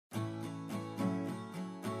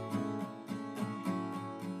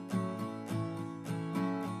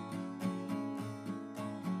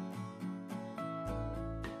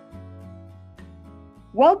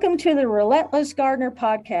Welcome to the Relentless Gardener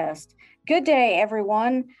podcast. Good day,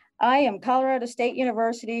 everyone. I am Colorado State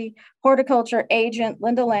University horticulture agent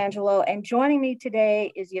Linda Langelo, and joining me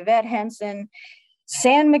today is Yvette Henson,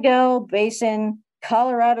 San Miguel Basin,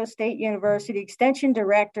 Colorado State University Extension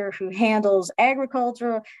Director, who handles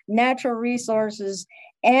agriculture, natural resources,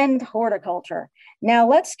 and horticulture. Now,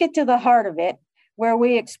 let's get to the heart of it, where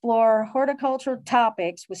we explore horticultural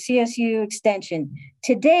topics with CSU Extension.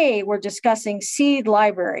 Today, we're discussing seed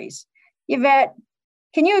libraries. Yvette,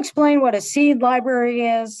 can you explain what a seed library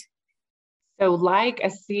is? So like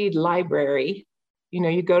a seed library,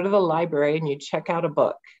 you go to the library and you check out a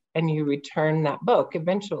book and you return that book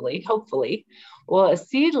eventually, hopefully. Well, a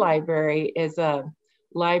seed library is a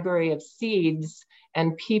library of seeds,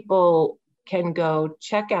 and people can go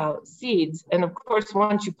check out seeds. And of course,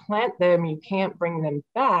 once you plant them, you can't bring them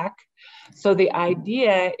back. So the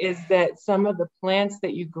idea is that some of the plants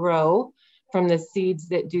that you grow from the seeds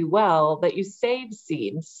that do well, that you save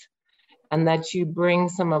seeds and that you bring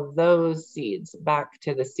some of those seeds back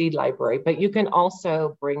to the seed library. But you can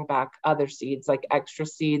also bring back other seeds, like extra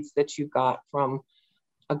seeds that you got from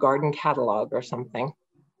a garden catalog or something.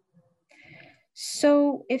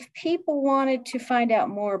 So if people wanted to find out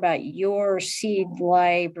more about your seed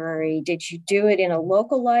library, did you do it in a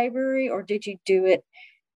local library or did you do it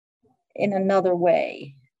in another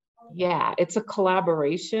way? Yeah, it's a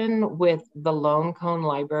collaboration with the Lone Cone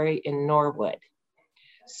Library in Norwood.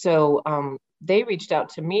 So they reached out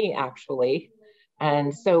to me actually.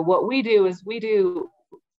 And so what we do is we do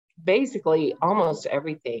basically almost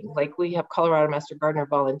everything. Like we have Colorado Master Gardener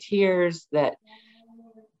volunteers that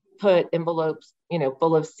put envelopes,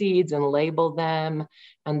 full of seeds and label them.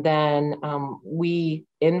 And then we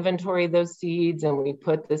inventory those seeds and we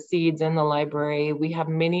put the seeds in the library. We have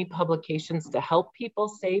many publications to help people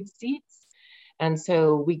save seeds. And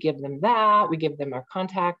so we give them that, we give them our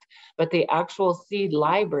contact, but the actual seed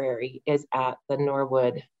library is at the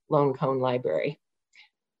Norwood Lone Cone Library.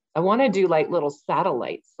 I want to do like little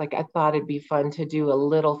satellites. Like I thought it'd be fun to do a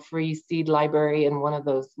little free seed library in one of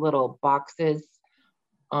those little boxes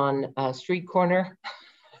on a street corner.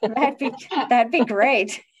 That'd be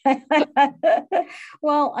great.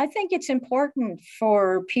 Well, I think it's important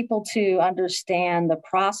for people to understand the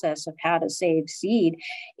process of how to save seed,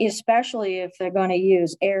 especially if they're going to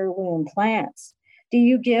use heirloom plants. Do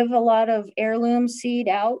you give a lot of heirloom seed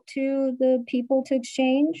out to the people to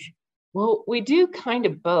exchange? Well, we do kind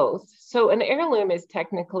of both. So an heirloom is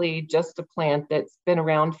technically just a plant that's been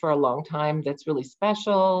around for a long time that's really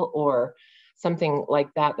special, or something like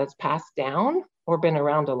that that's passed down or been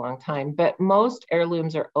around a long time. But most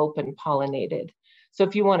heirlooms are open pollinated. So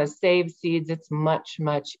if you want to save seeds, it's much,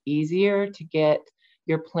 much easier to get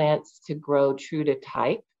your plants to grow true to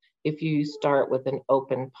type if you start with an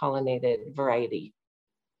open pollinated variety.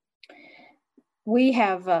 We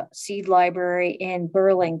have a seed library in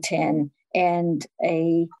Burlington, and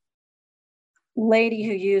a lady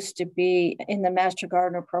who used to be in the Master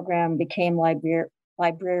Gardener program became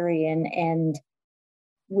librarian, and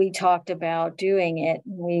we talked about doing it.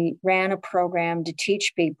 We ran a program to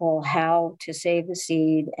teach people how to save the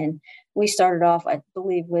seed, and we started off, I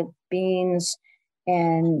believe, with beans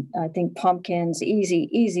and I think pumpkins,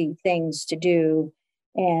 easy things to do.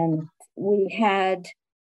 And we had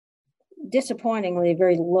disappointingly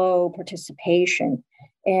very low participation.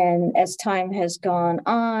 And as time has gone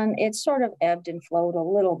on, it's sort of ebbed and flowed a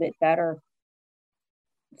little bit better.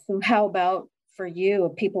 So how about for you?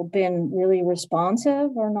 Have people been really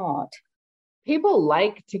responsive or not? People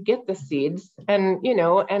like to get the seeds, and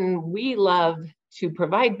we love to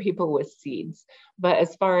provide people with seeds. But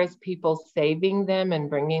as far as people saving them and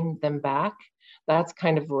bringing them back, that's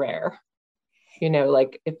kind of rare.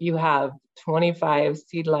 Like if you have 25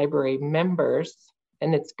 seed library members,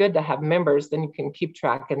 and it's good to have members, then you can keep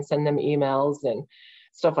track and send them emails and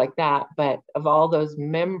stuff like that. But of all those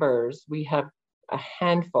members, we have a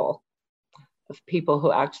handful of people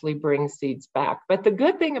who actually bring seeds back. But the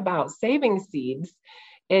good thing about saving seeds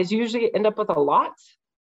is usually you end up with a lot.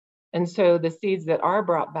 And so the seeds that are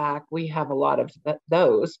brought back, we have a lot of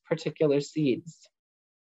those particular seeds.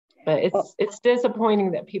 But it's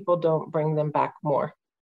disappointing that people don't bring them back more.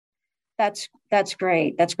 That's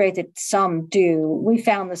great. That's great that some do. We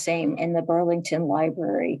found the same in the Burlington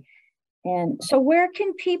Library. And so where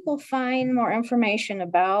can people find more information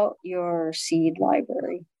about your seed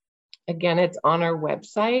library? Again, it's on our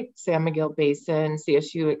website, San Miguel Basin,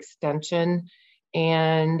 CSU Extension,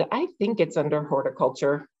 and I think it's under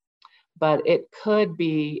horticulture, but it could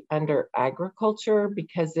be under agriculture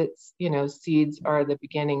because it's, seeds are the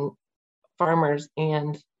beginning. Farmers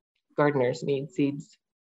and gardeners need seeds.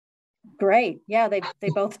 Great. Yeah, they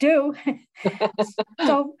both do.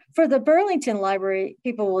 So for the Burlington Library,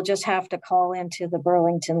 people will just have to call into the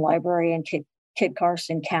Burlington Library in Kit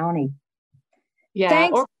Carson County. Yeah,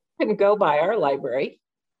 Thanks. or you can go by our library.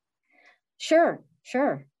 Sure.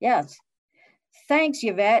 Yes. Thanks,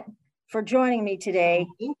 Yvette, for joining me today.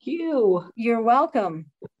 Thank you. You're welcome.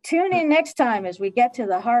 Tune in next time as we get to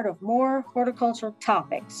the heart of more horticultural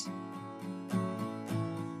topics.